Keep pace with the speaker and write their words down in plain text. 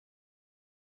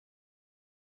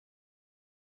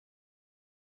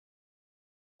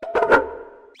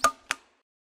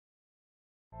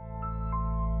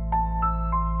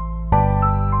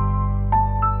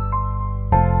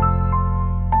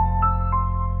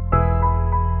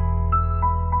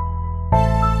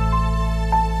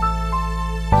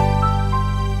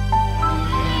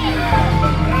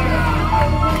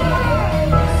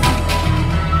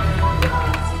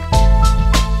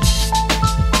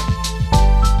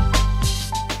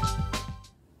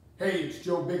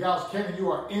Joe Big House Kenn, and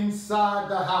you are inside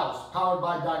the house, powered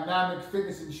by Dynamic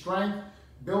Fitness and Strength,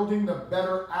 building the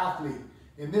better athlete.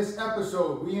 In this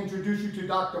episode, we introduce you to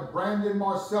Dr. Brandon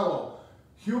Marcello,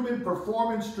 human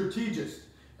performance strategist,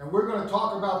 and we're going to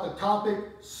talk about the topic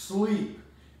sleep.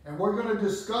 And we're going to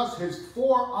discuss his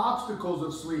 4 obstacles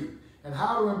of sleep and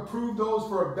how to improve those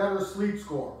for a better sleep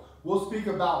score. We'll speak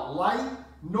about light,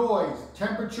 noise,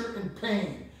 temperature, and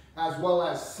pain, as well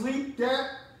as sleep debt,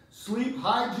 sleep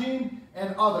hygiene,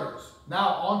 and others. Now,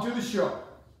 on to the show.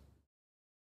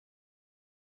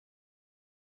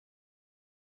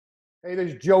 Hey,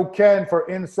 this is Joe Kenn for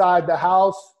Inside the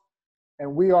House,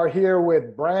 and we are here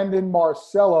with Brandon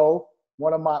Marcello,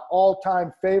 one of my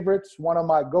all-time favorites, one of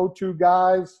my go-to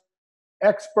guys,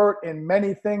 expert in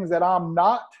many things that I'm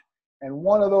not, and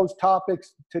one of those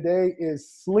topics today is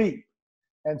sleep.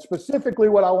 And specifically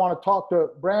what I want to talk to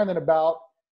Brandon about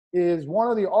is one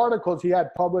of the articles he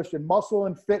had published in Muscle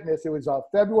and Fitness. It was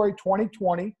February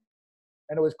 2020,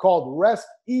 and it was called Rest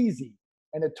Easy,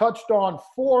 and it touched on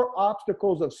 4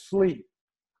 obstacles of sleep.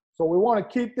 So we want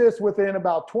to keep this within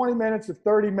about 20 minutes to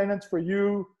 30 minutes for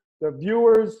you, the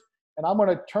viewers, and I'm going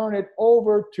to turn it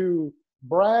over to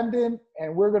Brandon,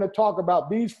 and we're going to talk about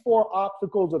these 4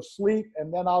 obstacles of sleep,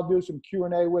 and then I'll do some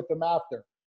Q&A with him after.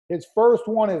 His first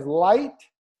one is light.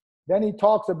 Then he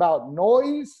talks about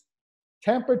noise,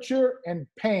 temperature, and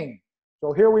pain.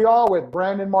 So here we are with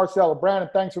Brandon Marcello. Brandon,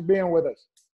 thanks for being with us.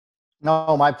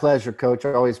 No, my pleasure, Coach.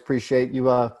 I always appreciate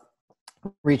you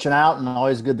reaching out, and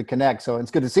always good to connect. So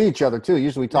it's good to see each other too.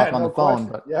 Usually we talk on the phone,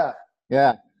 but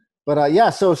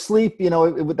so sleep,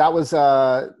 that was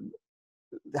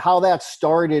how that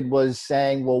started, was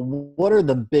saying, well, what are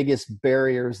the biggest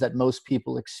barriers that most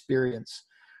people experience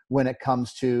when it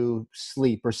comes to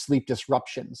sleep or sleep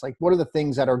disruptions? Like, what are the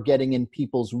things that are getting in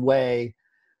people's way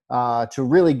to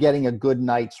really getting a good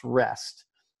night's rest?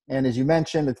 And as you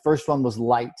mentioned, the first one was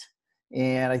light.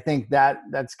 And I think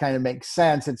that's kind of makes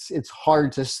sense. It's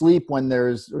hard to sleep when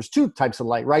there's 2 types of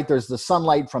light, right? There's the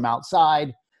sunlight from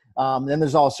outside. Then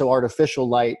there's also artificial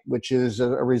light, which is a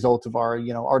result of our,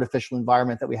 artificial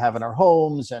environment that we have in our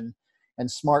homes and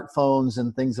smartphones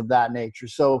and things of that nature.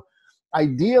 So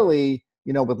ideally,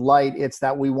 with light, it's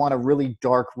that we want a really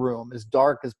dark room, as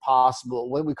dark as possible.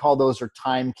 What we call those are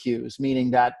time cues, meaning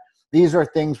that these are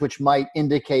things which might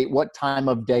indicate what time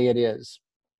of day it is.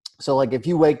 So like if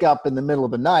you wake up in the middle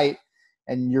of the night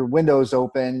and your window's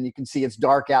open, you can see it's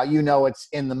dark out, it's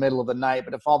in the middle of the night.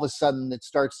 But if all of a sudden it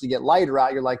starts to get lighter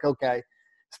out, you're like, okay,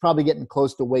 it's probably getting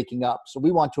close to waking up. So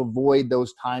we want to avoid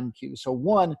those time cues. So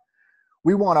 1,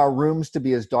 we want our rooms to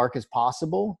be as dark as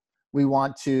possible. We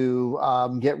want to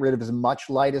get rid of as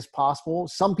much light as possible.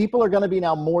 Some people are going to be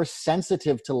now more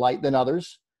sensitive to light than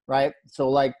others, right? So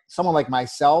like someone like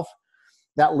myself,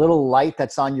 that little light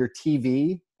that's on your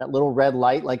TV, that little red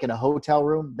light, like in a hotel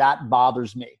room, that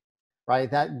bothers me, right?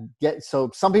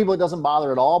 So some people it doesn't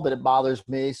bother at all, but it bothers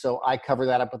me. So I cover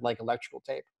that up with like electrical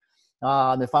tape.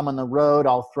 If I'm on the road,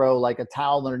 I'll throw like a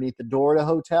towel underneath the door to a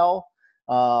hotel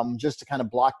just to kind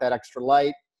of block that extra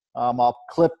light. I'll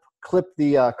clip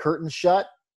the curtains shut,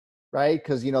 right?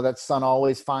 Because, that sun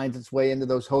always finds its way into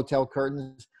those hotel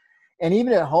curtains. And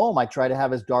even at home, I try to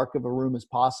have as dark of a room as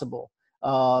possible.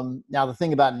 Now, the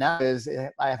thing about now is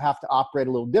I have to operate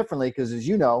a little differently because, as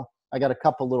you know, I got a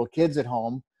couple little kids at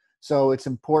home. So it's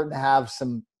important to have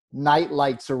some night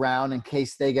lights around in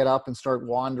case they get up and start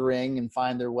wandering and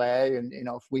find their way. And,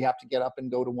 if we have to get up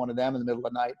and go to one of them in the middle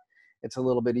of the night, it's a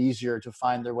little bit easier to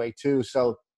find their way too.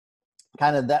 So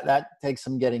kind of that takes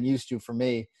some getting used to for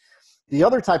me. The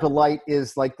other type of light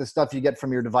is like the stuff you get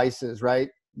from your devices, right?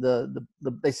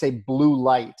 They say blue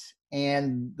light.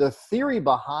 And the theory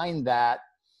behind that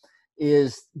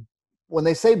is when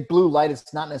they say blue light,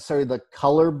 it's not necessarily the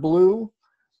color blue,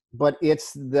 but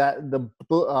it's the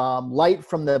light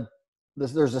from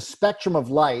there's a spectrum of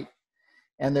light,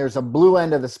 and there's a blue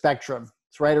end of the spectrum.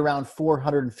 It's right around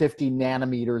 450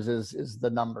 nanometers is the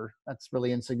number. That's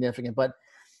really insignificant, but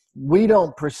we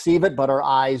don't perceive it, but our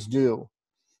eyes do.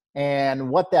 And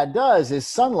what that does is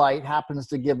sunlight happens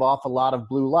to give off a lot of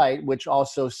blue light, which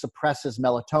also suppresses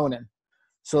melatonin.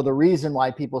 So the reason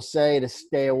why people say to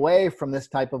stay away from this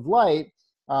type of light,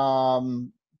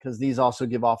 because these also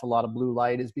give off a lot of blue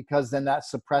light, is because then that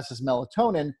suppresses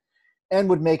melatonin and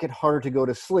would make it harder to go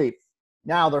to sleep.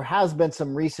 Now, there has been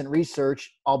some recent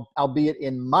research, albeit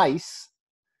in mice,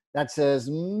 that says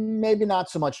maybe not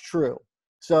so much true.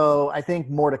 So I think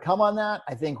more to come on that.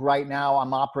 I think right now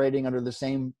I'm operating under the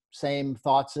same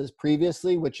thoughts as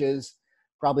previously, which is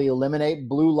probably eliminate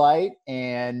blue light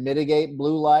and mitigate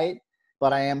blue light.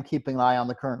 But I am keeping an eye on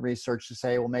the current research to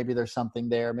say, well, maybe there's something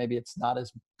there. Maybe it's not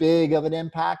as big of an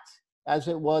impact as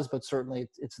it was, but certainly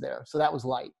it's there. So that was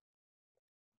light.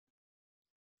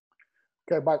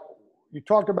 Okay, but you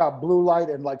talked about blue light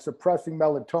and like suppressing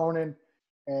melatonin.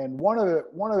 And one of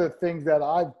the things that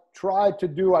I've tried to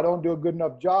do, I don't do a good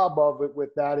enough job of it with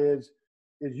that is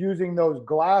using those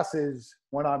glasses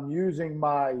when I'm using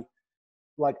my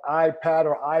like iPad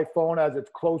or iPhone as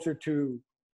it's closer to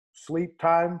sleep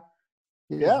time.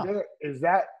 Yeah. Is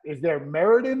there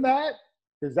merit in that?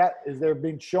 Is there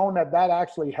been shown that that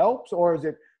actually helps, or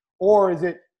is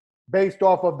it based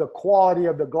off of the quality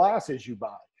of the glasses you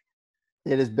buy?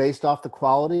 It is based off the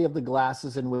quality of the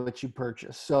glasses in which you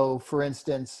purchase. So for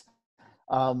instance,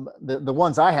 the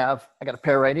ones I have, I got a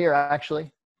pair right here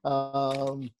actually.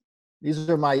 These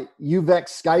are my Uvex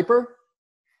Skyper.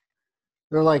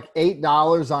 They're like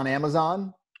 $8 on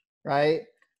Amazon, right?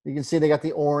 You can see they got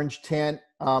the orange tint.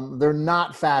 They're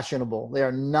not fashionable. They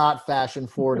are not fashion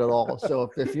forward at all. So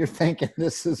if you're thinking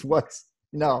this is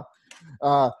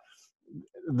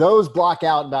those block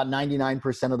out about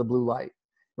 99% of the blue light.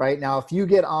 Right now, if you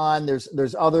get on,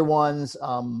 there's other ones.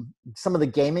 Some of the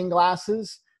gaming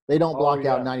glasses, they don't block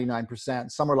out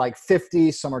 99%. Some are like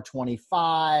 50, some are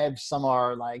 25, some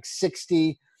are like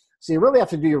 60. So you really have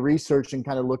to do your research and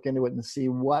kind of look into it and see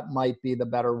what might be the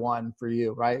better one for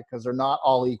you, right? Because they're not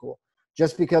all equal.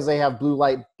 Just because they have blue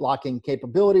light blocking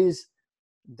capabilities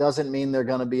doesn't mean they're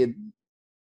going to be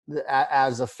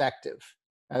as effective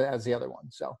as the other one.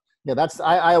 So yeah,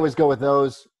 I always go with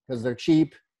those because they're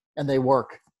cheap and they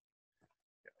work.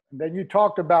 And then you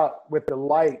talked about with the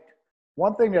light.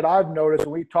 One thing that I've noticed,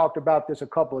 and we talked about this a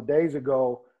couple of days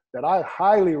ago, that I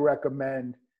highly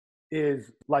recommend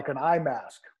is like an eye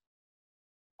mask.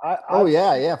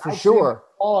 For sure.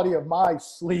 The quality of my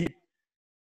sleep,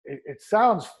 it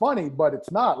sounds funny, but it's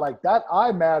not. Like that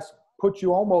eye mask puts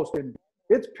you almost in,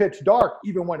 it's pitch dark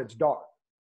even when it's dark.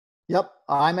 Yep.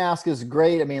 Eye mask is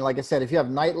great. I mean, like I said, if you have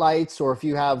night lights or if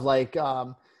you have like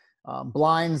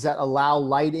blinds that allow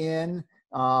light in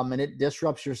and it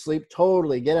disrupts your sleep,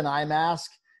 totally get an eye mask.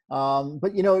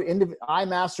 But eye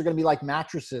masks are going to be like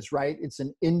mattresses, right? It's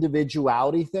an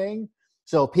individuality thing.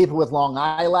 So people with long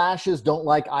eyelashes don't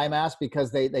like eye masks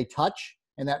because they touch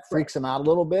and that freaks them out a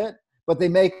little bit. But they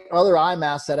make other eye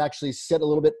masks that actually sit a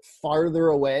little bit farther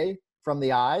away from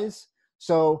the eyes.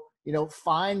 So,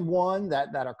 find one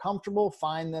that are comfortable,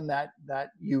 find them that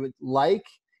you would like,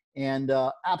 and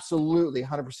absolutely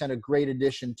 100% a great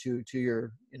addition to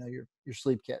your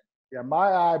sleep kit. Yeah,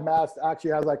 my eye mask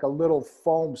actually has like a little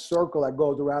foam circle that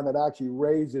goes around that actually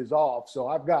raises off. So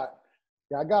I got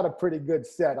a pretty good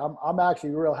set. I'm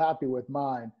actually real happy with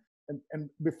mine. And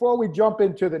before we jump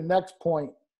into the next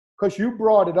point, because you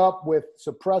brought it up with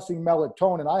suppressing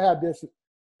melatonin, I had this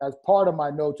as part of my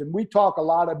notes, and we talk a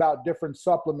lot about different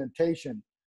supplementation.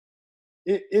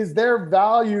 Is there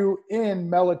value in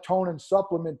melatonin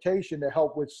supplementation to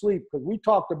help with sleep? Because we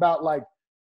talked about like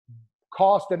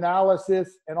cost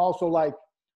analysis and also like,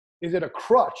 is it a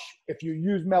crutch if you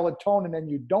use melatonin and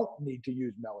you don't need to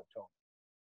use melatonin?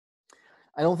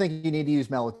 I don't think you need to use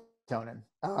melatonin.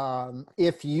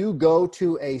 If you go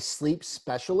to a sleep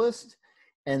specialist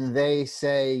and they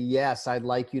say, yes, I'd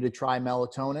like you to try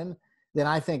melatonin, then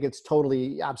I think it's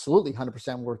totally, absolutely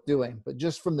 100% worth doing. But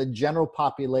just from the general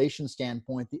population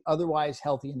standpoint, the otherwise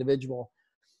healthy individual,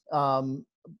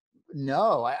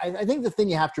 no. I think the thing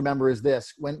you have to remember is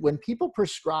this: when people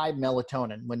prescribe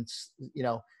melatonin, when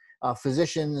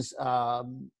physicians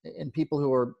and people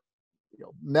who are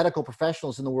medical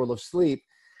professionals in the world of sleep,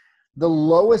 the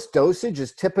lowest dosage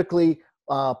is typically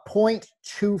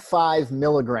 0.25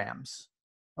 milligrams.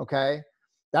 Okay.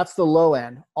 That's the low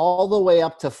end, all the way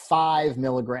up to 5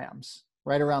 milligrams,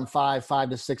 right around 5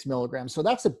 to 6 milligrams. So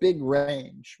that's a big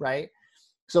range, right?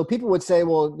 So people would say,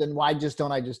 well, then why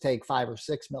don't I just take 5 or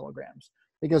 6 milligrams?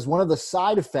 Because one of the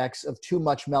side effects of too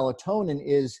much melatonin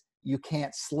is you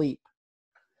can't sleep.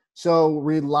 So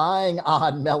relying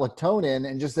on melatonin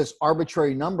and just this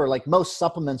arbitrary number, like most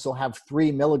supplements will have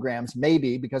 3 milligrams,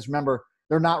 maybe, because remember,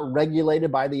 they're not regulated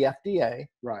by the FDA.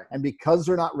 Right. And because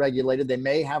they're not regulated, they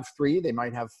may have 3, they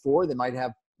might have 4, they might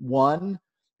have 1.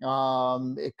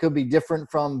 It could be different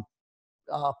from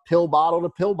pill bottle to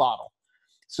pill bottle.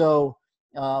 So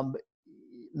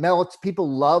people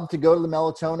love to go to the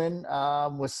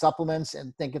melatonin with supplements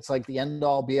and think it's like the end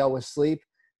all be all with sleep.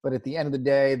 But at the end of the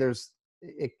day,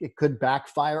 it could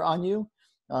backfire on you.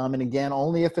 And again,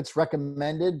 only if it's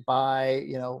recommended by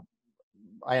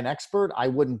an expert, I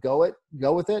wouldn't go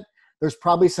with it. There's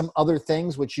probably some other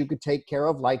things which you could take care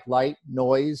of, like light,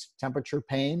 noise, temperature,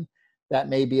 pain. That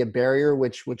may be a barrier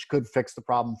which could fix the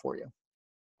problem for you.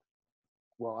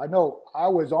 Well, I know I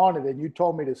was on it and you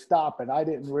told me to stop, and I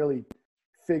didn't really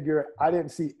figure I didn't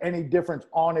see any difference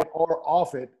on it or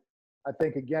off it. I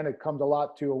think, again, it comes a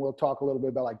lot to, and we'll talk a little bit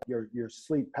about like your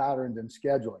sleep patterns and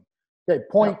scheduling. Okay,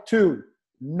 point two,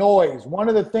 noise. One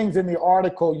of the things in the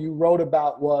article you wrote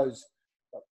about was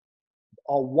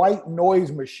a white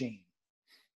noise machine.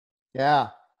 Yeah.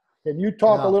 Can you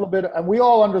talk a little bit, and we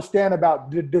all understand about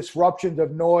the disruptions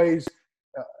of noise,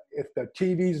 if the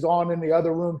TV's on in the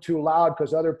other room too loud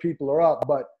because other people are up,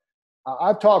 but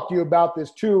I've talked to you about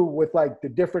this too with like the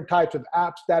different types of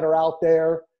apps that are out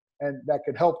there and that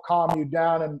could help calm you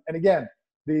down. And again,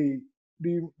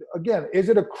 again, is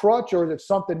it a crutch or is it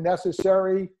something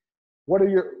necessary?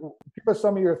 Give us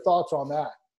some of your thoughts on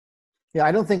that. Yeah,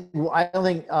 I don't think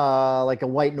like a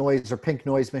white noise or pink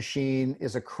noise machine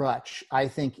is a crutch. I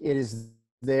think it is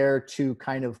there to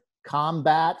kind of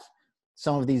combat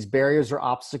some of these barriers or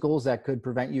obstacles that could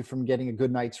prevent you from getting a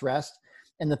good night's rest.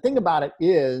 And the thing about it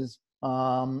is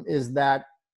that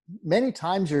many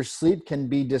times your sleep can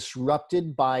be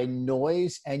disrupted by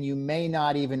noise and you may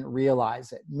not even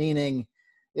realize it, meaning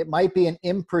it might be an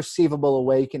imperceivable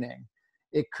awakening.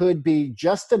 It could be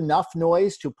just enough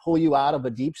noise to pull you out of a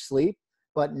deep sleep,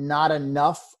 but not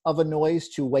enough of a noise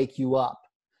to wake you up.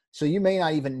 So you may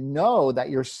not even know that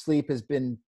your sleep has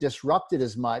been disrupted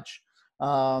as much.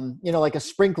 Like a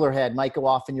sprinkler head might go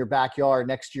off in your backyard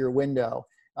next to your window.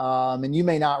 And you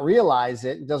may not realize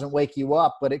it. It doesn't wake you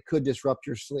up, but it could disrupt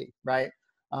your sleep, right?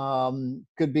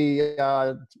 Could be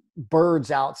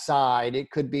birds outside. It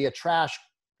could be a trash,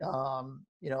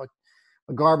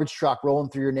 a garbage truck rolling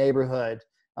through your neighborhood.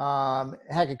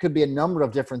 Heck, it could be a number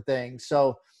of different things.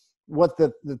 So what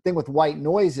the thing with white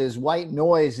noise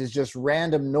is just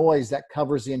random noise that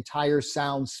covers the entire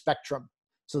sound spectrum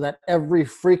so that every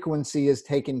frequency is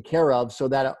taken care of so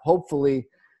that it hopefully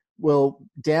will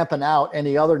dampen out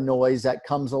any other noise that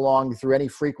comes along through any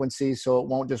frequency so it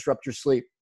won't disrupt your sleep.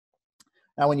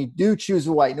 Now, when you do choose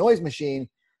a white noise machine,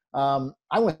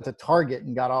 I went to Target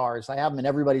and got ours. I have them in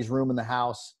everybody's room in the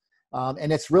house.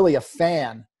 And it's really a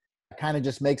fan. It kind of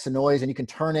just makes a noise and you can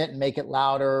turn it and make it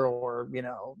louder or,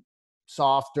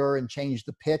 softer and change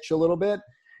the pitch a little bit.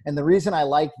 And the reason I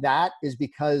like that is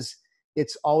because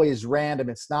it's always random.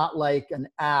 It's not like an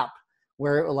app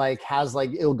where it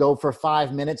it'll go for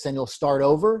 5 minutes and you'll start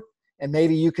over. And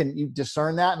maybe you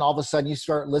discern that. And all of a sudden you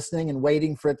start listening and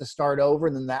waiting for it to start over.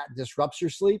 And then that disrupts your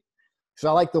sleep. So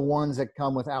I like the ones that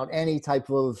come without any type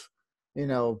of,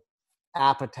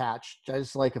 app attached. I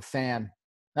just like a fan.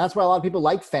 That's why a lot of people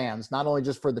like fans, not only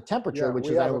just for the temperature, which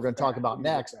is I know we're going to talk about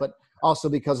next, but also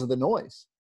because of the noise.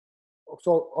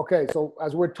 So, okay. So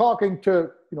as we're talking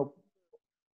to,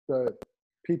 the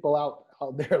people out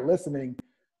there listening,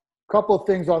 a couple of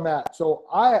things on that. So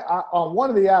I on one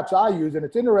of the apps I use, and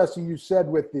it's interesting you said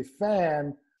with the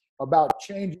fan about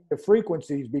changing the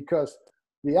frequencies, because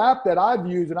the app that I've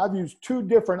used, and I've used two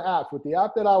different apps with the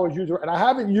app that I was using, and I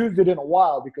haven't used it in a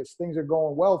while because things are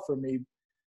going well for me.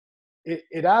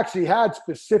 It actually had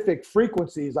specific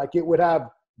frequencies, like it would have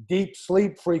deep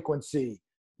sleep frequency,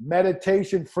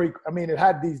 meditation it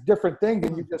had these different things,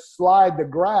 and you just slide the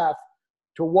graph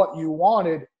to what you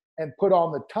wanted and put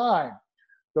on the time.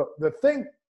 The thing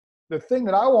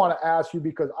that I want to ask you,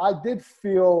 because I did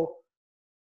feel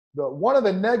one of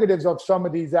the negatives of some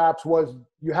of these apps was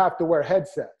you have to wear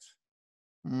headsets.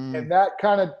 And that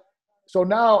so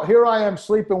now here I am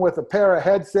sleeping with a pair of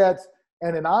headsets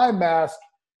and an eye mask.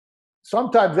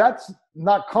 Sometimes that's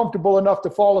not comfortable enough to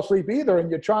fall asleep either. And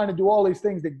you're trying to do all these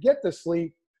things to get to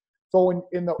sleep. So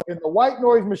in the white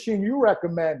noise machine you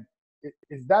recommend,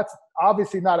 that's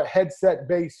obviously not a headset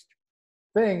based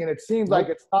thing. And it seems like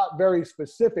it's not very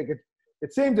specific.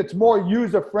 It seems it's more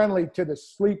user friendly to the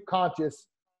sleep conscious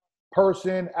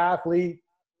person, athlete,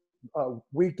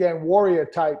 weekend warrior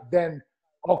type than,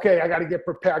 okay, I got to get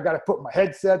prepared. I got to put my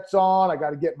headsets on. I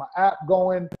got to get my app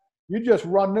going. You just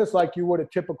run this like you would a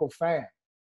typical fan.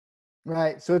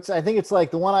 Right. So I think it's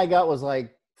like the one I got was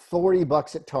like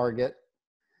 $40 at Target.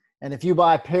 And if you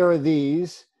buy a pair of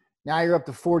these, now you're up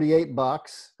to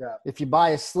 $48. Yeah. If you buy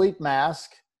a sleep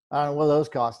mask, I don't know what those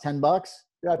cost, $10?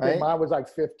 Yeah, I think mine was like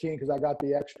 15 because I got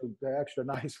the extra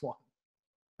nice one.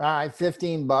 All right,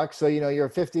 $15. So,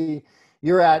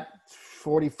 you're at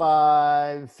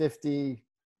 45, 50,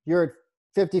 you're at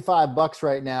 $55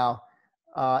 right now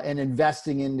and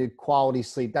investing into quality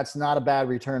sleep. That's not a bad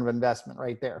return of investment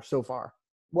right there so far.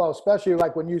 Well, especially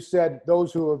like when you said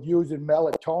those who have used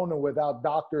melatonin without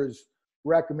doctors'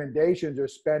 recommendations are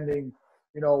spending,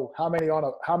 how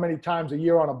many times a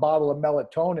year on a bottle of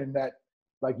melatonin that,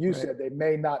 like you said, they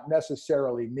may not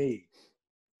necessarily need.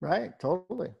 Right.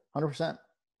 Totally. 100%.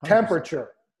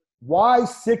 Temperature. Why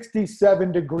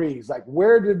 67 degrees? Like,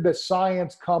 where did the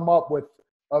science come up with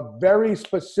a very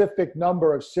specific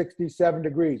number of 67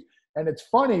 degrees. And it's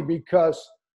funny because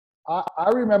I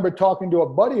remember talking to a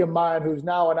buddy of mine who's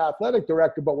now an athletic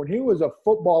director, but when he was a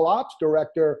football ops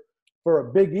director for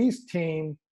a Big East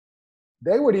team,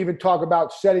 they would even talk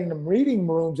about setting the meeting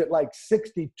rooms at like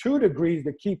 62 degrees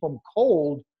to keep them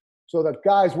cold so that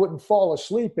guys wouldn't fall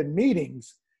asleep in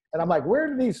meetings. And I'm like, where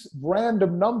did these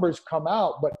random numbers come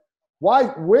out? But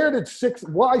why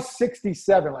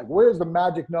 67? Like, where's the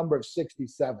magic number of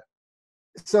 67?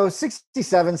 So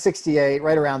 67, 68,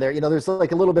 right around there. There's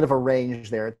like a little bit of a range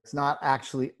there. It's not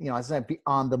actually, it's not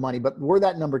beyond the money. But where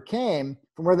that number came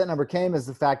is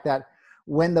the fact that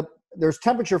when there's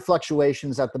temperature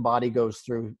fluctuations that the body goes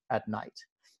through at night.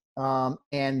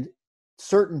 And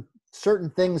certain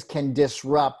things can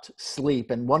disrupt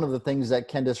sleep. And one of the things that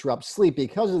can disrupt sleep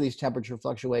because of these temperature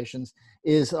fluctuations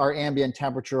is our ambient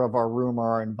temperature of our room or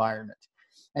our environment.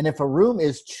 And if a room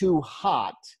is too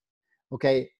hot,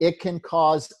 okay, it can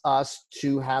cause us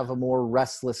to have a more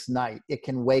restless night. It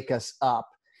can wake us up.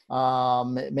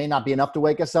 It may not be enough to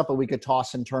wake us up, but we could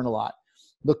toss and turn a lot.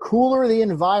 The cooler the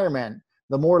environment,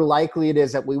 the more likely it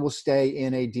is that we will stay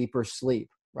in a deeper sleep,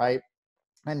 right?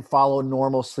 And follow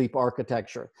normal sleep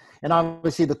architecture. And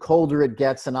obviously, the colder it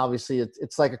gets, and obviously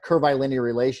it's like a curvilinear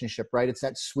relationship, right? It's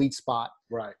that sweet spot,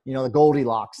 right? The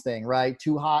Goldilocks thing, right?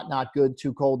 Too hot, not good.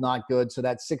 Too cold, not good. So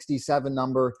that 67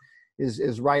 number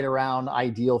is right around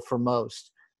ideal for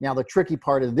most. Now, the tricky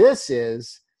part of this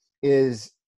is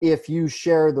if you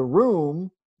share the room,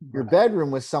 your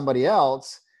bedroom with somebody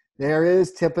else, there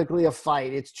is typically a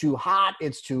fight. It's too hot.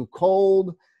 It's too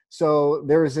cold. So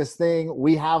there's this thing,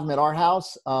 we have them at our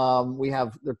house.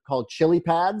 They're called chili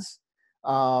pads.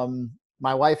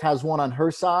 My wife has one on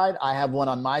her side. I have one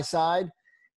on my side,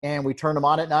 and we turn them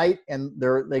on at night, and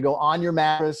they go on your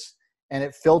mattress, and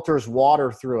it filters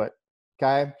water through it.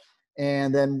 Okay.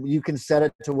 And then you can set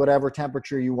it to whatever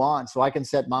temperature you want. So I can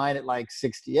set mine at like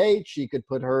 68. She could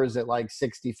put hers at like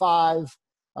 65.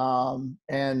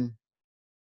 And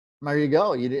there you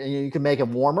go. You can make it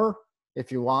warmer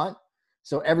if you want.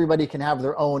 So everybody can have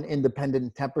their own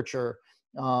independent temperature,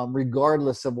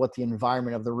 regardless of what the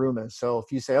environment of the room is. So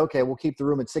if you say, okay, we'll keep the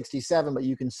room at 67, but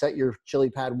you can set your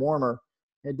chili pad warmer,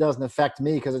 it doesn't affect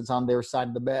me because it's on their side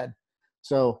of the bed.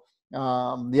 So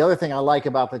the other thing I like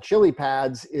about the chili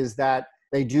pads is that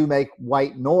they do make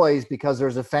white noise because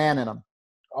there's a fan in them.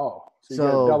 Oh, so you get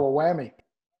a double whammy.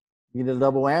 You get a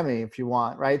double whammy if you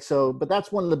want, right? So, but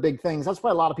that's one of the big things. That's why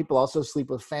a lot of people also sleep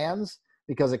with fans,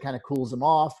 because it kind of cools them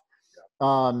off.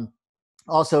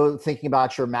 Also thinking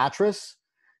about your mattress.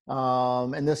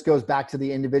 And this goes back to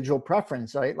the individual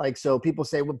preference, right? Like, so people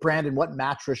say, well, Brandon, what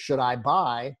mattress should I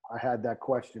buy? I had that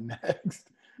question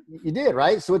next. You did,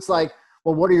 right? So it's like,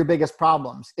 well, what are your biggest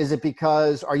problems? Is it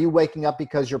are you waking up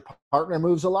because your partner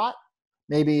moves a lot?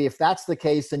 Maybe if that's the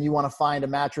case, then you want to find a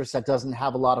mattress that doesn't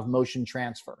have a lot of motion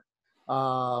transfer,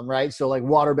 right? So like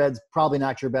waterbed's probably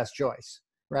not your best choice,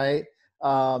 right?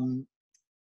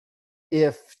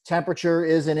 If temperature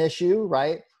is an issue,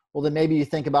 right? Well, then maybe you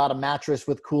think about a mattress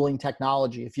with cooling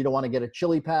technology. If you don't want to get a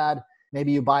chili pad,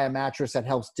 maybe you buy a mattress that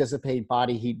helps dissipate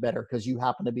body heat better because you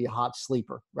happen to be a hot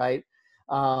sleeper, right?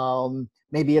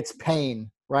 Maybe it's pain,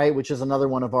 right? Which is another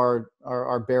one of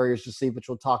our barriers to sleep, which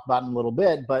we'll talk about in a little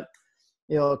bit. But,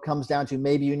 it comes down to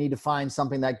maybe you need to find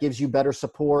something that gives you better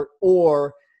support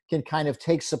or can kind of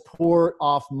take support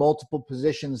off multiple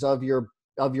positions of your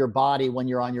body when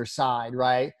you're on your side,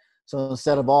 right? So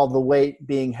instead of all the weight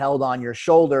being held on your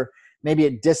shoulder, maybe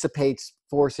it dissipates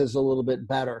forces a little bit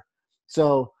better.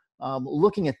 So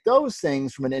looking at those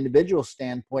things from an individual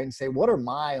standpoint and say, what are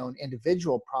my own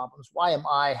individual problems? Why am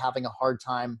I having a hard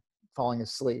time falling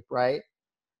asleep, right?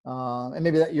 And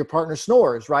maybe that your partner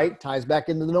snores, right? Ties back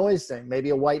into the noise thing. Maybe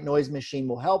a white noise machine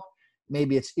will help.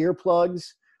 Maybe it's earplugs.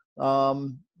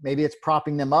 Maybe it's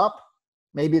propping them up.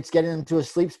 Maybe it's getting them to a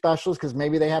sleep specialist because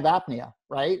maybe they have apnea,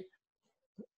 right?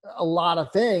 A lot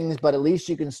of things, but at least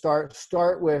you can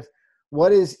start with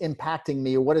what is impacting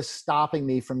me or what is stopping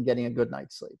me from getting a good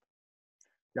night's sleep.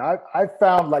 Yeah, I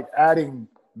found like adding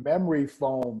memory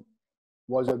foam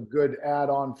was a good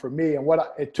add-on for me. And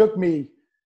it took me,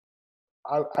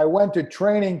 I went to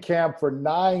training camp for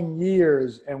 9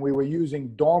 years and we were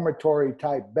using dormitory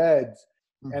type beds,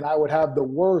 and I would have the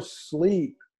worst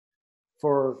sleep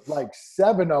for like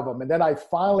 7 of them. And then I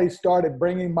finally started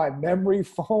bringing my memory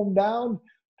foam down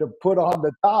to put on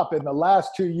the top. And the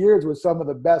last 2 years was some of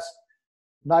the best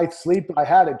night's sleep I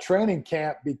had at training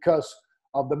camp because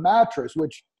of the mattress,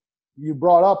 which you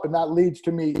brought up. And that leads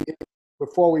to me,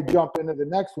 before we jump into the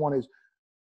next one, is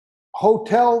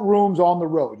hotel rooms on the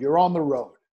road. You're on the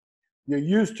road. You're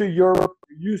used to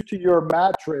your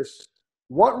mattress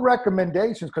what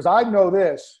recommendations, because I know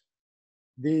this,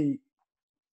 when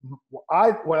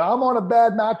I'm on a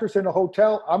bad mattress in a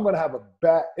hotel, I'm going to have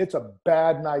it's a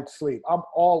bad night's sleep. I'm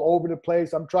all over the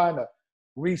place. I'm trying to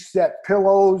reset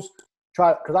pillows,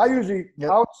 because I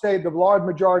would say the large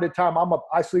majority of the time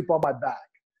I sleep on my back.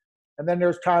 And then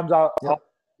there's times I'll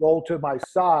roll to my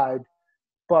side.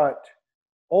 But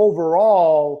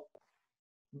overall,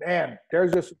 man,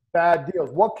 there's just bad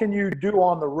deals. What can you do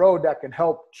on the road that can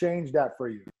help change that for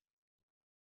you?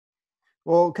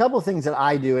 Well, a couple of things that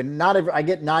I do, and not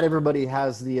everybody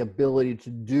has the ability to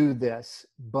do this,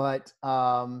 but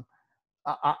how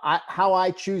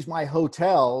I choose my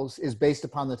hotels is based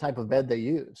upon the type of bed they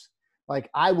use. Like,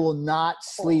 I will not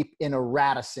sleep in a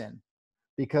Radisson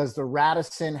because the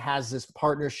Radisson has this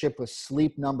partnership with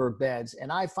Sleep Number beds,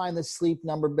 and I find the Sleep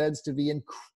Number beds to be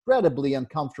incredibly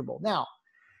uncomfortable. Now,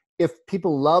 if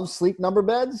people love Sleep Number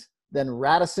beds, then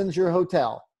Radisson's your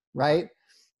hotel, right?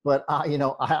 But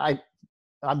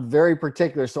I'm very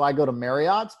particular, so I go to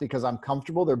Marriott's because I'm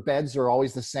comfortable. Their beds are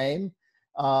always the same.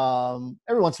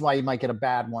 Every once in a while, you might get a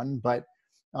bad one, but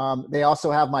they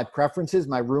also have my preferences,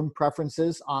 my room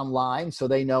preferences online, so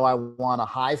they know I want a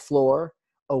high floor,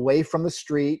 away from the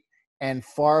street, and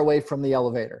far away from the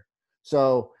elevator.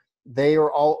 So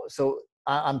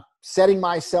I'm setting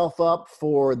myself up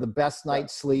for the best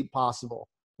night's sleep possible,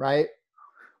 right?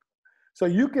 So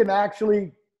you can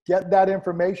actually get that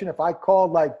information if I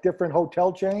called like different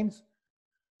hotel chains.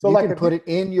 So you like can put it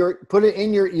in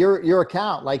your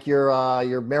account, like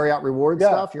your Marriott Rewards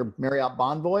stuff, your Marriott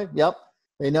Bonvoy. Yep.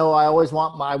 They know I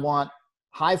want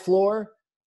high floor,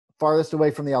 farthest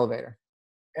away from the elevator.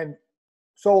 And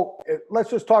so let's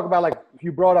just talk about, like,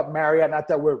 you brought up Marriott, not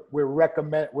that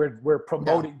we're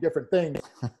promoting different things.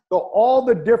 So all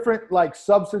the different like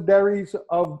subsidiaries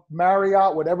of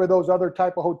Marriott, whatever those other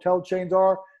type of hotel chains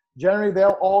are, generally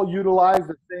they'll all utilize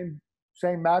the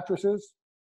same mattresses.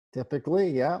 Typically,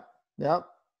 yeah. Yep.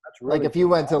 That's really like if you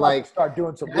went to like start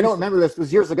doing some. I don't remember this. It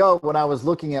was years ago when I was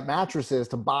looking at mattresses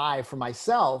to buy for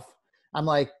myself. I'm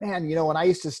like, man, when I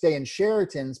used to stay in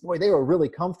Sheraton's, boy, they were really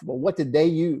comfortable. What did they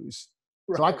use?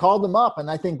 Right. So I called them up, and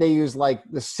I think they used like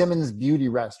the Simmons Beauty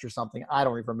Rest or something. I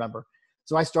don't even remember.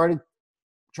 So I started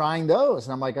trying those,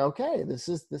 and I'm like, okay, this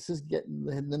is getting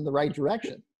in the right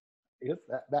direction.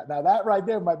 Now that right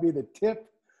there might be the tip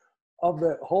of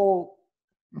the whole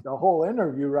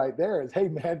interview right there is, hey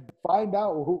man, find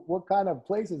out what kind of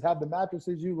places have the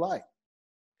mattresses you like.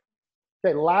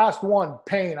 Okay, last one,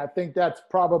 pain. I think that's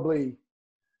probably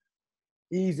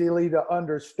easily to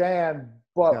understand,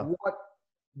 but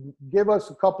give us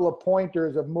a couple of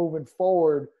pointers of moving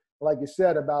forward, like you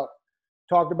said,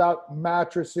 talked about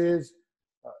mattresses,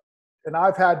 and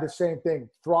I've had the same thing,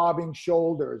 throbbing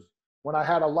shoulders. When I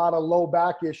had a lot of low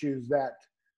back issues that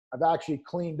I've actually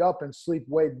cleaned up and sleep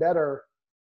way better.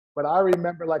 But I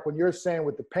remember, like when you're saying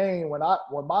with the pain, when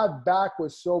my back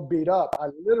was so beat up, I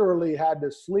literally had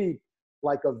to sleep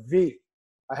like a V.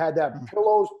 I had that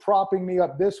pillows propping me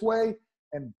up this way,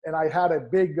 and I had a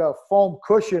big foam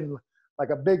cushion, like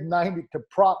a big 90, to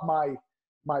prop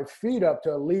my feet up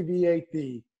to alleviate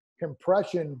the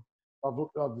compression of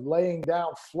laying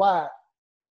down flat.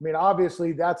 I mean,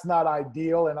 obviously that's not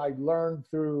ideal, and I learned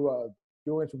through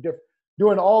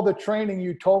doing all the training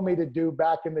you told me to do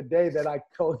back in the day that I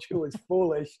told you was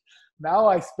foolish. Now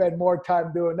I spend more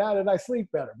time doing that and I sleep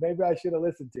better. Maybe I should have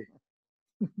listened to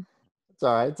you. It's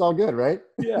all right. It's all good, right?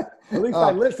 Yeah. At least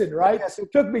I listened, right? Yes,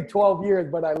 it took me 12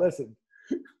 years, but I listened.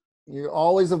 You're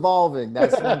always evolving.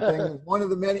 That's one thing. One of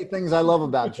the many things I love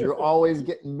about you. You're always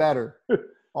getting better.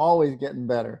 Always getting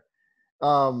better.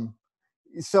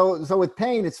 So with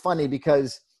pain, it's funny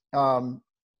because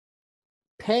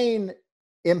pain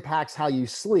impacts how you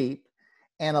sleep,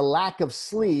 and a lack of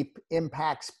sleep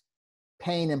impacts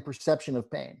pain and perception of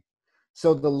pain.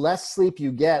 So the less sleep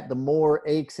you get, the more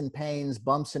aches and pains,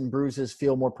 bumps and bruises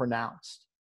feel more pronounced,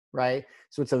 right?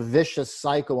 So it's a vicious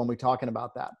cycle when we're talking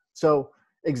about that. So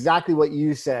exactly what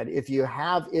you said. If you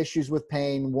have issues with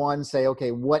pain, one, say,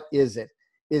 okay, what is it?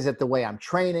 Is it the way I'm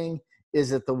training?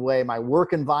 Is it the way my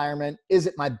work environment? Is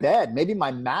it my bed? Maybe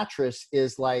my mattress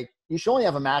is like, you should only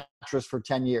have a mattress for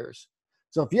 10 years.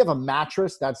 So if you have a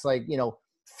mattress that's like,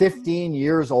 15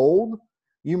 years old,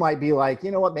 you might be like,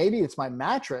 you know what, maybe it's my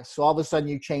mattress. So all of a sudden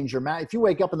you change your mat. If you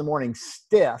wake up in the morning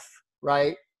stiff,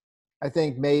 right? I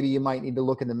think maybe you might need to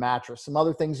look in the mattress. Some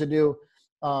other things to do.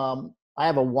 I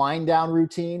have a wind down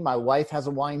routine. My wife has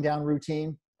a wind down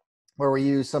routine where we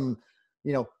use some,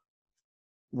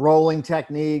 rolling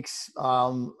techniques,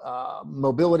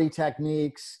 mobility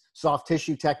techniques, soft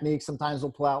tissue techniques. Sometimes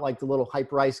we'll pull out like the little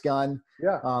hyper ice gun,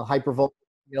 hypervolt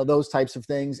those types of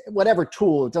things, whatever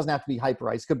tool. It doesn't have to be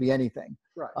Hyperice, could be anything.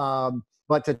 Right.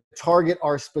 But to target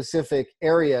our specific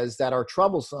areas that are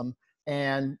troublesome,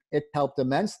 and it helped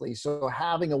immensely. So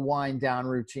having a wind down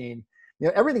routine,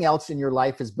 everything else in your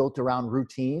life is built around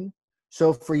routine.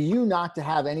 So for you not to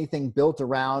have anything built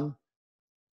around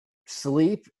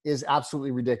sleep is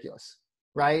absolutely ridiculous,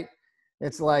 right?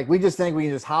 It's like, we just think we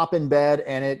can just hop in bed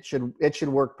and it should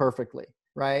work perfectly,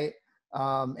 right?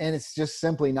 And it's just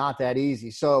simply not that easy.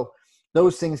 So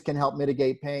those things can help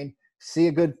mitigate pain. See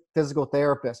a good physical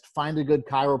therapist, find a good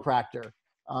chiropractor.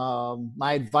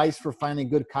 My advice for finding a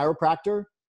good chiropractor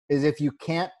is if you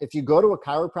go to a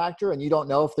chiropractor and you don't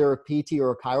know if they're a PT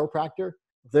or a chiropractor,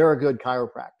 they're a good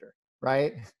chiropractor,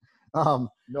 right? No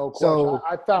question. So,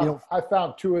 I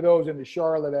found two of those in the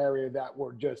Charlotte area that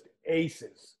were just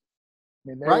aces. I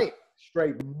mean, they're right.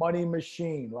 Straight money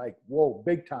machine, like, whoa,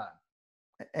 big time.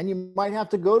 And you might have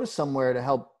to go to somewhere to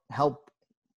help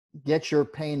get your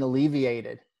pain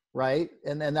alleviated, right?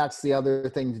 And then that's the other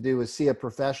thing to do, is see a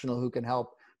professional who can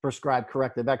help prescribe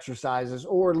corrective exercises,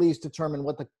 or at least determine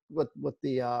what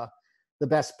the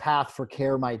best path for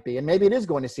care might be. And maybe it is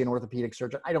going to see an orthopedic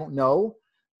surgeon. I don't know,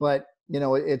 but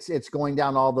it's going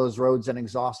down all those roads and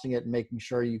exhausting it and making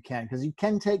sure you can, because you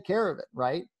can take care of it,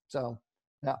 right? So,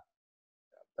 yeah.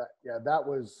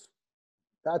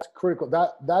 That's critical.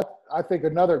 That I think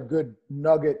another good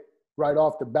nugget right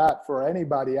off the bat for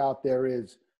anybody out there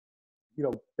is,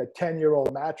 the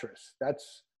 10-year-old mattress.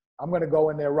 I'm going to go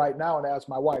in there right now and ask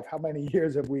my wife, how many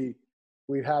years have we've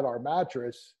had our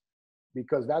mattress?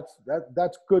 Because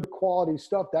that's good quality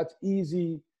stuff. That's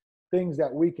easy things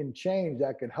that we can change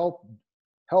that can help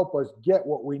us get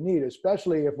what we need,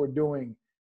 especially if we're doing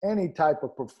any type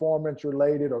of performance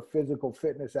related or physical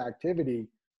fitness activity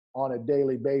on a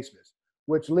daily basis.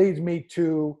 Which leads me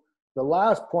to the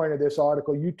last point of this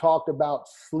article. You talked about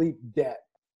sleep debt.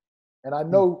 And I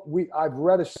know I've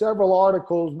read several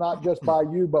articles, not just by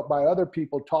you, but by other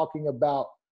people, talking about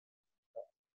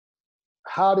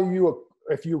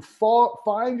if you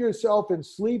find yourself in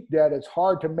sleep debt, it's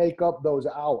hard to make up those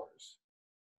hours.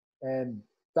 And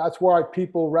that's why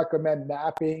people recommend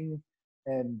napping.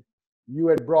 And you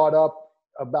had brought up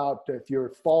about if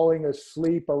you're falling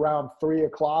asleep around 3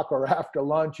 o'clock or after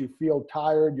lunch, you feel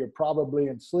tired, you're probably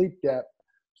in sleep debt.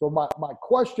 So my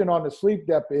question on the sleep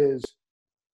debt is,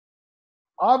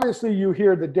 obviously you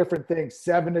hear the different things,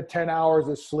 7 to 10 hours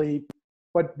of sleep,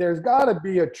 but there's got to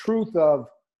be a truth of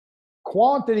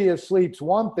quantity of sleep's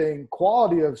one thing,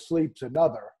 quality of sleep's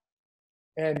another.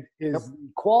 And is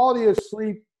quality of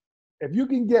sleep, if you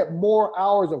can get more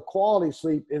hours of quality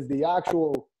sleep, is the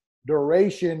actual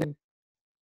duration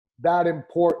that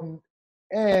important?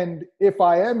 And if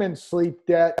I am in sleep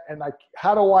debt, and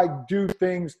how do I do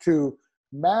things to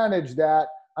manage that?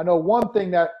 I know one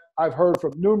thing that I've heard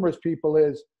from numerous people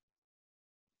is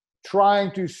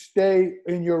trying to stay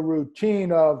in your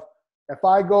routine of, if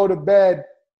I go to bed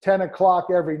 10 o'clock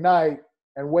every night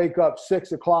and wake up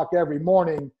 6 o'clock every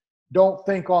morning, don't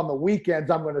think on the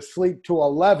weekends I'm going to sleep to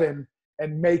 11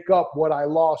 and make up what I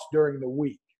lost during the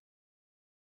week.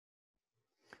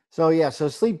 So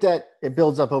sleep debt, it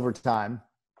builds up over time.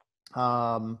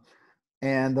 And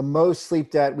the most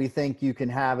sleep debt we think you can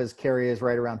have as carry is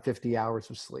right around 50 hours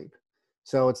of sleep.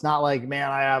 So it's not like, man,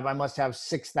 I must have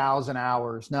 6,000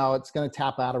 hours. No, it's going to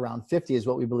tap out around 50 is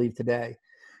what we believe today.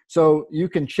 So you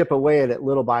can chip away at it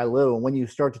little by little. And when you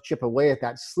start to chip away at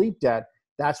that sleep debt,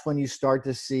 that's when you start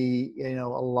to see, a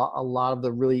lot of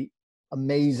the really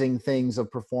amazing things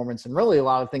of performance, and really a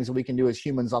lot of things that we can do as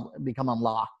humans become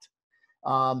unlocked.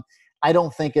 I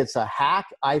don't think it's a hack.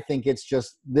 I think it's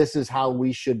just, this is how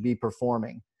we should be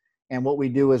performing. And what we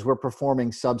do is we're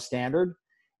performing substandard.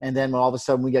 And then when all of a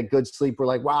sudden we get good sleep, we're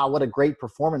like, wow, what a great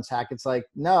performance hack. It's like,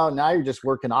 no, now you're just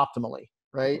working optimally,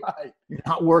 right? You're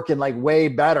not working like way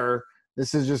better.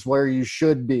 This is just where you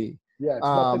should be. Yeah. It's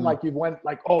nothing like you went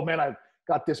like, oh man, I've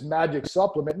got this magic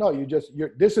supplement. No,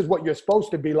 this is what you're supposed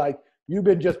to be like. You've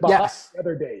been just behind the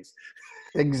other days.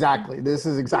 Exactly. This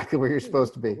is exactly where you're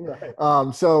supposed to be.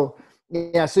 Right. So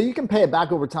you can pay it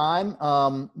back over time.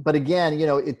 But again,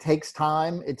 it takes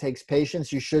time. It takes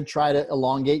patience. You should try to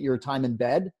elongate your time in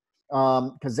bed,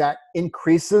 because that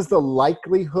increases the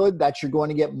likelihood that you're going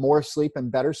to get more sleep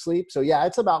and better sleep. So yeah,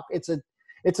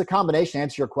 it's a combination, to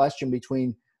answer your question,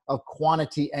 between a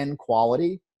quantity and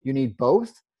quality. You need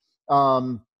both.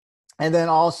 And then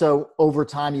also over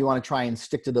time, you want to try and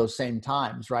stick to those same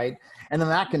times, right? And then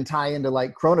that can tie into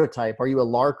like chronotype. Are you a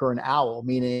lark or an owl?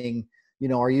 Meaning,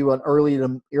 are you an early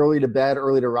to bed,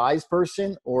 early to rise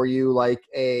person? Or are you like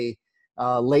a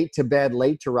late to bed,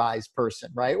 late to rise person,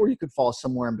 right? Or you could fall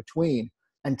somewhere in between.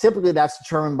 And typically that's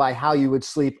determined by how you would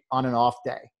sleep on an off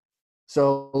day.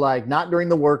 So like not during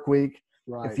the work week.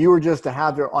 Right. If you were just to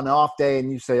have your on an off day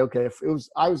and you say, okay, if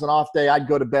I was an off day, I'd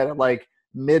go to bed at like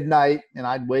midnight and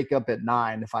I'd wake up at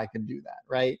 9 if I could do that.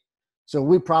 Right. So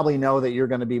we probably know that you're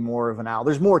going to be more of an owl.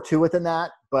 There's more to it than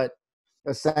that, but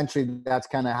essentially that's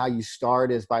kind of how you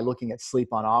start, is by looking at sleep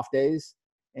on off days.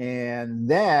 And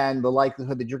then the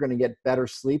likelihood that you're going to get better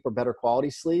sleep or better quality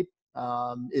sleep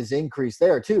is increased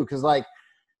there too. Cause like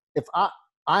if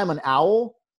I'm an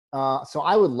owl, so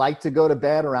I would like to go to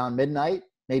bed around midnight,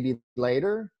 maybe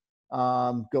later.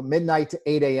 Go midnight to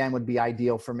 8 a.m. would be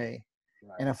ideal for me.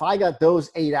 Right. And if I got those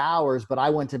 8 hours, but I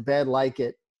went to bed like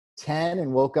at 10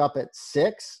 and woke up at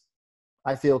 6,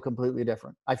 I feel completely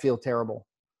different. I feel terrible.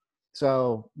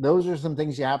 So those are some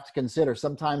things you have to consider.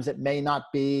 Sometimes it may not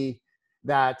be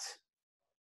that,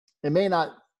 it may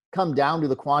not come down to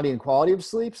the quantity and quality of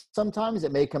sleep. Sometimes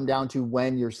it may come down to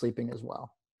when you're sleeping as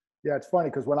well. Yeah, it's funny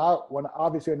because when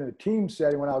obviously in a team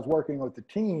setting, when I was working with the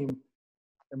team,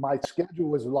 and my schedule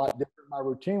was a lot different, my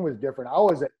routine was different. I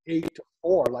was at 8 to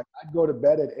 4. Like I'd go to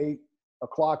bed at 8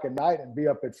 o'clock at night and be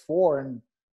up at 4 and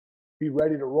be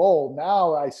ready to roll.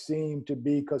 Now I seem to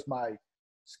be, because my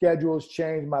schedule's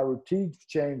changed, my routine's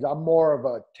changed, I'm more of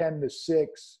a 10 to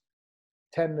 6,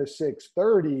 10 to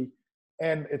 6:30.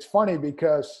 And it's funny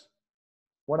because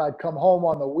when I'd come home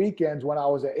on the weekends, when I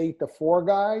was an 8 to 4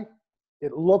 guy,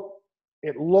 it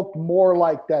looked more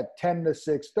like that 10 to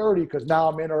 6:30, because now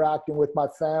I'm interacting with my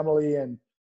family, and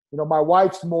my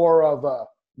wife's more of a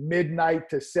midnight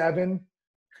to 7,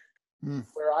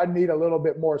 where I need a little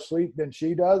bit more sleep than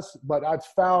she does. But I've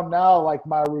found now, like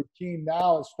my routine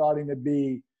now is starting to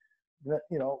be,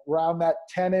 around that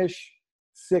 10-ish,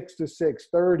 6 to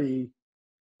 6:30,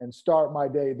 and start my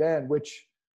day then, which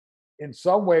in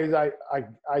some ways I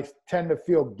tend to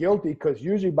feel guilty, because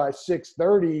usually by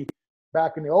 6:30,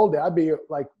 back in the old day, I'd be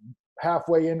like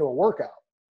halfway into a workout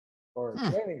or a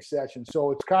training session.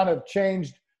 So it's kind of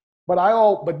changed.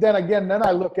 But then again,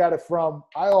 I look at it from,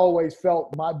 I always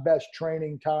felt my best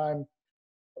training time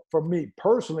for me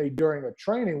personally during a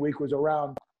training week was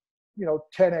around,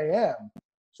 10 a.m.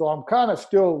 So I'm kind of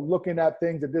still looking at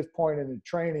things at this point in the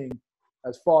training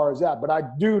as far as that. But I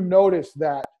do notice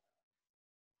that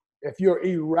if you're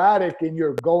erratic in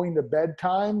your going to bed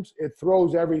times, it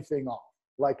throws everything off.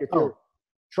 Like if you're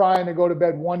trying to go to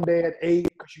bed one day at 8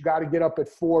 because you got to get up at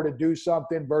 4 to do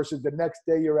something, versus the next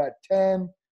day you're at 10,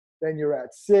 then you're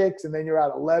at 6, and then you're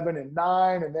at 11 and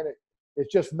 9, and then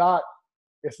it's just not,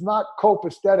 it's not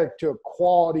copacetic to a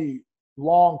quality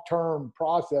long-term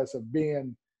process of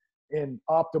being in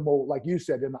optimal, like you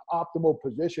said, in an optimal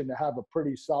position to have a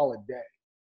pretty solid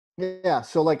day. Yeah.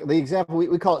 So like the example,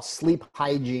 we call it sleep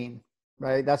hygiene,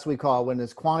 right? That's what we call it, when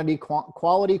it's quality,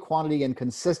 quantity, and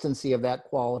consistency of that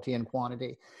quality and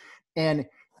quantity. And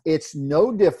it's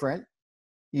no different,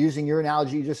 using your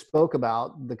analogy you just spoke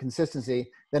about, the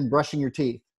consistency, than brushing your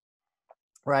teeth,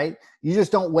 right? You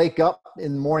just don't wake up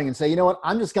in the morning and say, you know what,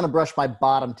 I'm just going to brush my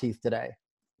bottom teeth today.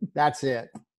 That's it,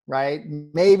 right?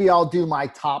 Maybe I'll do my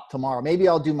top tomorrow. Maybe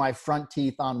I'll do my front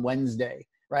teeth on Wednesday,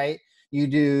 right? You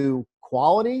do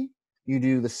quality, you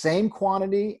do the same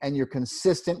quantity, and you're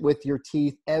consistent with your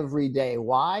teeth every day.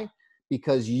 Why?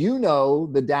 Because you know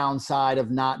the downside of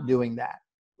not doing that.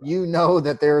 You know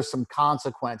that there are some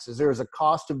consequences. There is a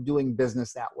cost of doing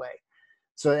business that way.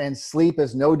 So, and sleep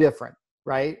is no different,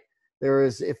 right? There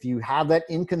is, if you have that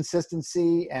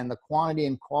inconsistency and the quantity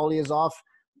and quality is off,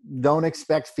 don't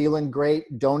expect feeling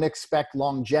great. Don't expect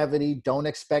longevity. Don't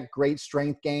expect great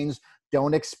strength gains.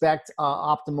 Don't expect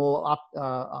optimal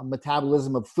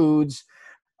metabolism of foods.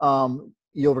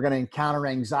 You're going to encounter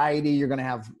anxiety. You're going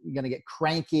to get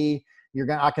cranky. You're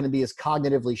not going to be as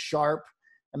cognitively sharp.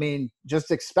 I mean,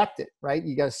 just expect it, right?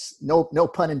 You guys, no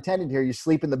pun intended here. You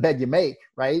sleep in the bed you make,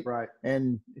 right? Right.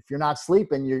 And if you're not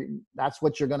sleeping, that's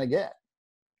what you're going to get.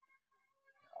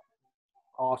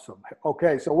 Awesome.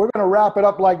 Okay, so we're going to wrap it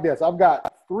up like this. I've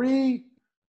got 3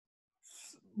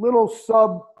 little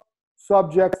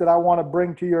subjects that I want to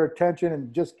bring to your attention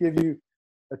and just give you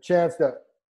a chance to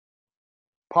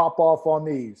pop off on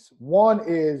these. One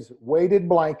is weighted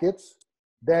blankets,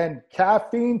 then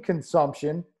caffeine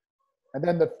consumption, and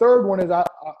then the third one is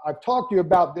I've talked to you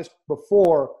about this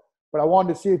before, but I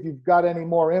wanted to see if you've got any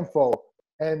more info,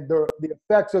 and the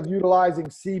effects of utilizing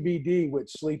CBD with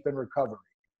sleep and recovery.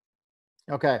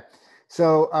 Okay.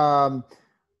 So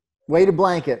weighted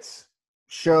blankets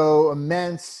show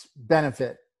immense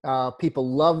benefit. People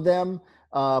love them.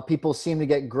 People seem to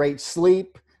get great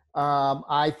sleep.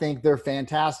 I think they're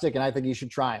fantastic, and I think you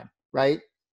should try them, right?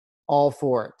 All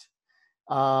for it.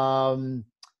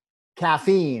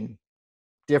 Caffeine,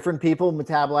 Different people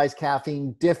metabolize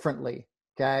caffeine differently,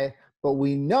 okay? But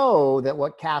we know that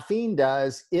what caffeine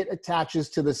does, it attaches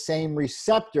to the same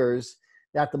receptors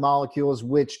that the molecules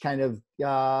which kind of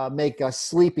make us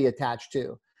sleepy attach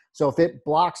to. So if it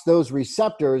blocks those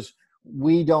receptors,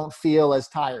 we don't feel as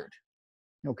tired,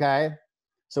 okay?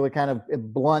 So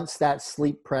it blunts that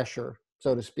sleep pressure,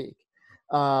 so to speak.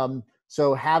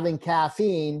 So having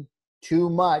caffeine too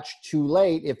much, too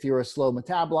late, if you're a slow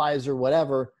metabolizer,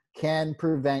 whatever, can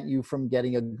prevent you from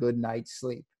getting a good night's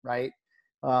sleep, right?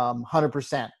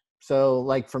 100%. So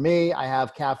like for me, I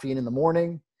have caffeine in the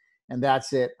morning and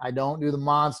that's it. I don't do the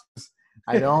monsters.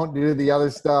 I don't do the other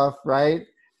stuff, right?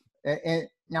 And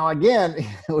now again,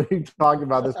 we've talked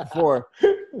about this before.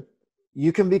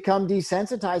 You can become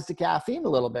desensitized to caffeine a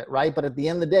little bit, right? But at the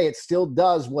end of the day, it still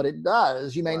does what it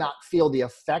does. You may not feel the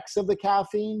effects of the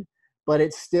caffeine, but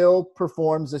it still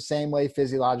performs the same way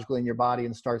physiologically in your body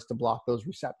and starts to block those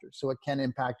receptors. So it can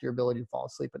impact your ability to fall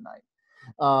asleep at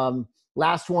night.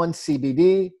 Last one,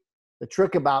 CBD. The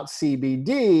trick about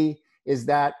CBD is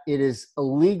that it is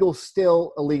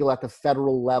still illegal at the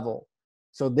federal level.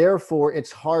 So therefore,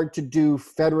 it's hard to do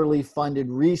federally funded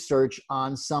research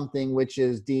on something which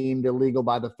is deemed illegal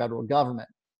by the federal government.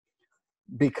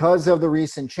 Because of the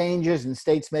recent changes and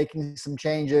states making some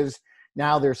changes,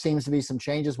 now there seems to be some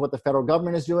changes what the federal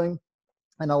government is doing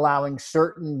and allowing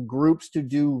certain groups to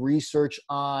do research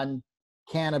on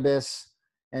cannabis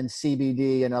and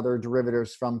CBD and other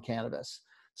derivatives from cannabis.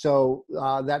 So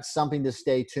that's something to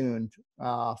stay tuned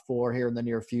for here in the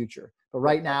near future. But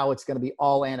right now, it's going to be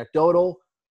all anecdotal.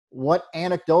 What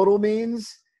anecdotal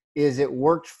means is it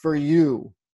worked for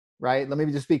you, right? Let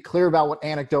me just be clear about what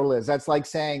anecdotal is. That's like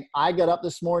saying, I got up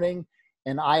this morning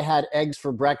and I had eggs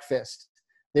for breakfast.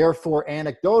 Therefore,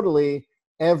 anecdotally,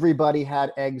 everybody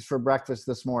had eggs for breakfast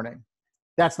this morning.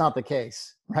 That's not the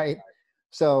case, right?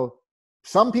 So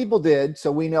some people did.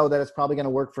 So we know that it's probably going to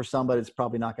work for some, but it's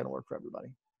probably not going to work for everybody.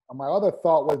 My other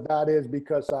thought with that is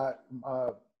because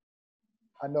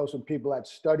I know some people that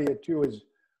study it too, is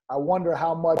I wonder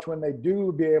how much when they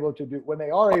are able to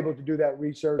do that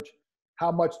research,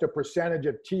 how much the percentage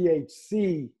of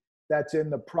THC that's in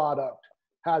the product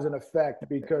has an effect,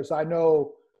 because I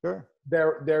know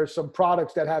there's some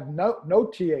products that have no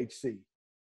THC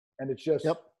and it's just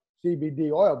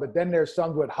CBD oil, but then there's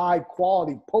some with high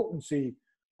quality potency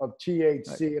of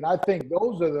THC. And I think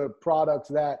those are the products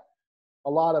that a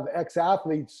lot of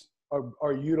ex-athletes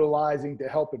are utilizing to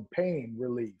help in pain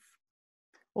relief.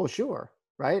 Well, sure.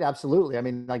 Right. Absolutely. I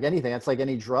mean, like anything, it's like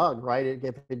any drug, right?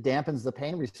 If it dampens the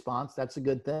pain response, that's a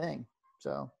good thing.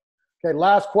 So. Okay.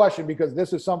 Last question, because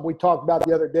this is something we talked about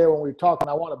the other day when we were talking.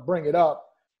 I want to bring it up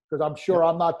because I'm sure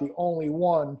I'm not the only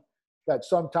one that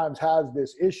sometimes has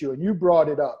this issue. And you brought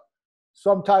it up.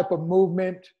 Some type of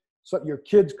movement. So your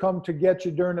kids come to get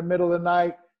you during the middle of the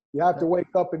night. You have to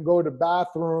wake up and go to the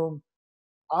bathroom.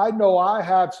 I know I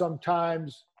have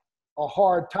sometimes a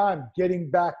hard time getting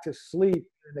back to sleep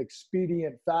in an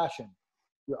expedient fashion.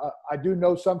 I do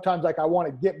know sometimes like I want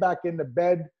to get back into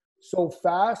bed so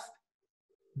fast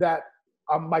that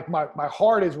I'm like my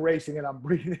heart is racing and I'm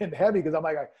breathing in heavy because I'm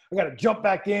like, I got to jump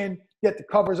back in, get the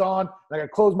covers on, and I got to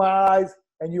close my eyes,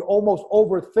 and you almost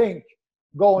overthink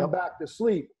going back to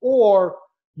sleep. Or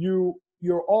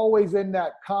you're always in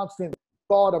that constant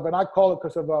thought of, and I call it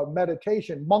because of a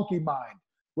meditation, monkey mind,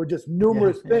 where just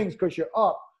numerous things, because you're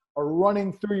up, are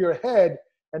running through your head,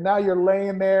 and now you're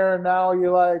laying there and now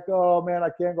you're like, oh man, I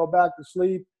can't go back to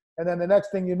sleep. And then the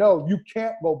next thing you know, you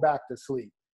can't go back to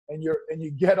sleep, and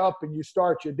you get up and you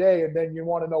start your day, and then you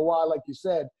want to know why, like you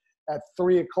said, at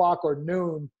 3 o'clock or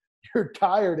noon, you're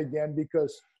tired again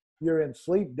because you're in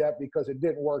sleep debt because it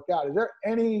didn't work out. Is there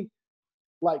any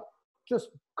like just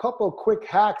couple of quick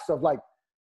hacks of like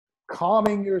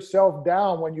calming yourself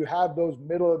down when you have those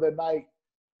middle of the night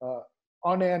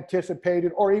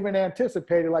unanticipated or even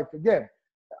anticipated, like again,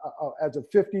 as a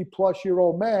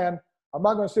 50-plus-year-old man, I'm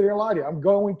not going to sit here and lie to you. I'm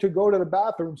going to go to the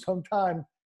bathroom sometime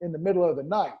in the middle of the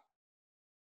night.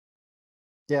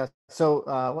 Yeah.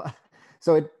 So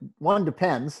one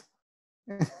depends.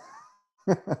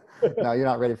 No, you're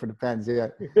not ready for depends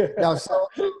yet. No. So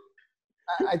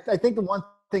I think the one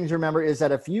thing to remember is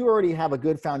that if you already have a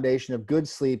good foundation of good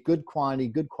sleep, good quantity,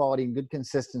 good quality, and good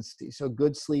consistency, so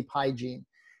good sleep hygiene,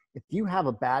 if you have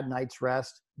a bad night's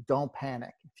rest, don't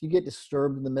panic. If you get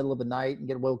disturbed in the middle of the night and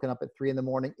get woken up at 3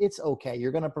 a.m, it's okay.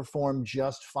 You're going to perform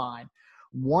just fine.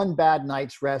 One bad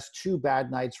night's rest, 2 bad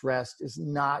nights rest is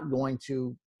not going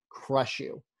to crush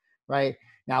you, right?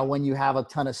 Now, when you have a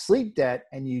ton of sleep debt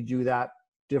and you do that,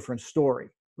 different story,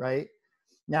 right?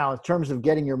 Now, in terms of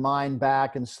getting your mind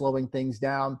back and slowing things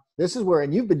down, this is where,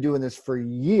 and you've been doing this for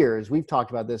years. We've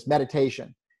talked about this,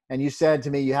 meditation. And you said to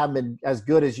me, you haven't been as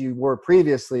good as you were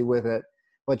previously with it,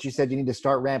 but you said you need to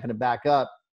start ramping it back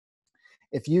up.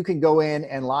 If you can go in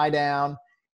and lie down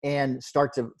and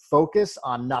start to focus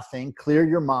on nothing, clear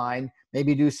your mind,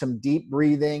 maybe do some deep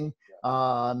breathing,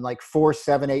 like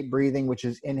 4-7-8 breathing, which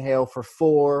is inhale for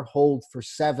 4, hold for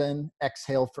 7,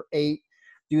 exhale for 8.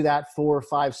 Do that 4 or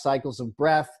 5 cycles of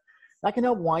breath. That can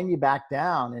help wind you back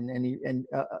down and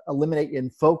eliminate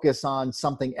and focus on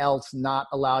something else, not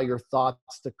allow your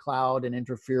thoughts to cloud and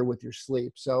interfere with your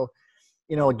sleep. So,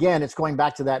 again, it's going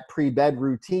back to that pre-bed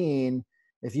routine.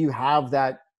 If you have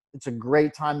that, it's a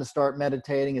great time to start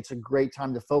meditating. It's a great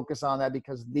time to focus on that,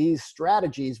 because these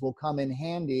strategies will come in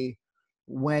handy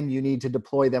when you need to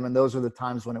deploy them. And those are the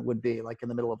times when it would be like in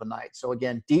the middle of the night. So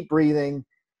again, deep breathing,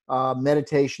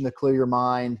 meditation to clear your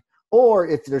mind, or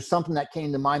if there's something that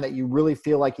came to mind that you really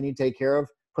feel like you need to take care of,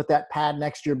 put that pad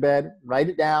next to your bed, write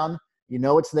it down,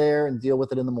 it's there, and deal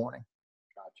with it in the morning.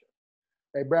 Gotcha.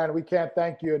 Hey, Brandon, we can't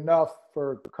thank you enough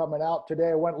for coming out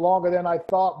today. It went longer than I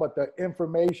thought, but the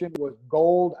information was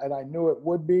gold, and I knew it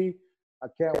would be. I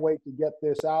can't wait to get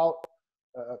this out.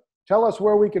 Tell us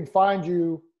where we can find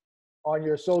you on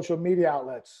your social media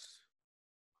outlets.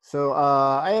 So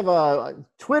I have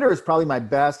Twitter is probably my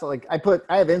best. Like I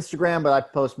have Instagram, but I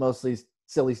post mostly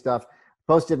silly stuff.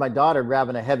 Posted my daughter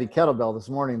grabbing a heavy kettlebell this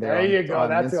morning there. There you go.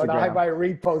 That's what I might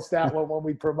repost that one when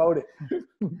we promote it.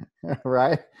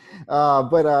 Right.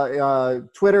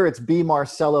 But Twitter, it's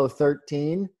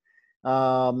bmarcello13.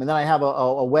 And then I have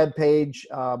a web page,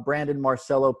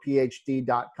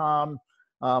 brandonmarcellophd.com.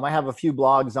 I have a few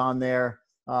blogs on there.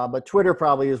 But Twitter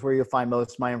probably is where you'll find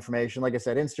most of my information. Like I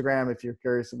said, Instagram, if you're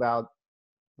curious about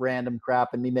random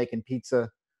crap and me making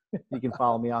pizza, you can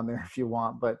follow me on there if you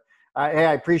want. But hey,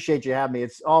 I appreciate you having me.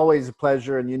 It's always a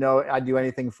pleasure, and I'd do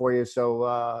anything for you.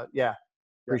 So yeah,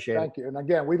 appreciate it. Thank you. And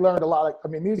again, we learned a lot.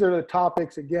 These are the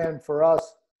topics again for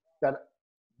us that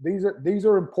these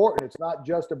are important. It's not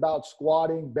just about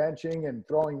squatting, benching, and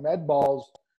throwing med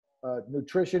balls.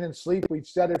 Nutrition and sleep, we've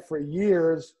said it for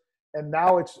years. And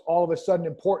now it's all of a sudden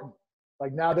important.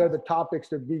 Like now they're the topics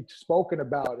to be spoken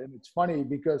about. And it's funny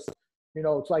because,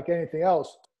 it's like anything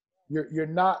else. You're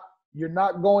not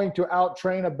going to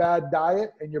out-train a bad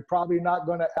diet, and you're probably not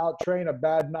going to out-train a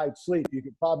bad night's sleep. You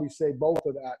could probably say both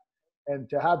of that. And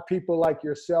to have people like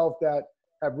yourself that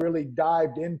have really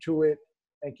dived into it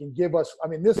and can give us,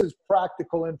 this is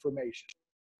practical information.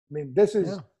 This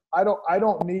is, I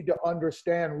don't need to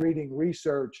understand reading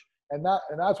research. And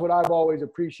that's what I've always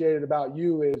appreciated about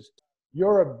you is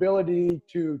your ability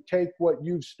to take what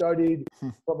you've studied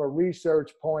from a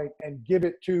research point and give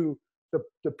it to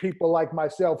the people like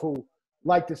myself who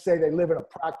like to say they live in a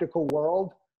practical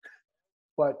world.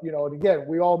 But, and again,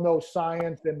 we all know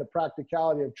science and the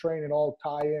practicality of training all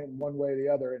tie in one way or the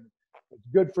other. And it's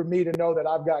good for me to know that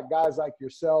I've got guys like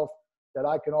yourself that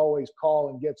I can always call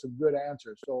and get some good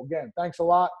answers. So again, thanks a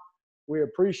lot. We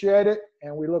appreciate it,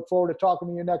 and we look forward to talking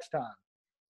to you next time.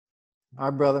 All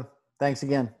right, brother. Thanks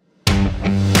again.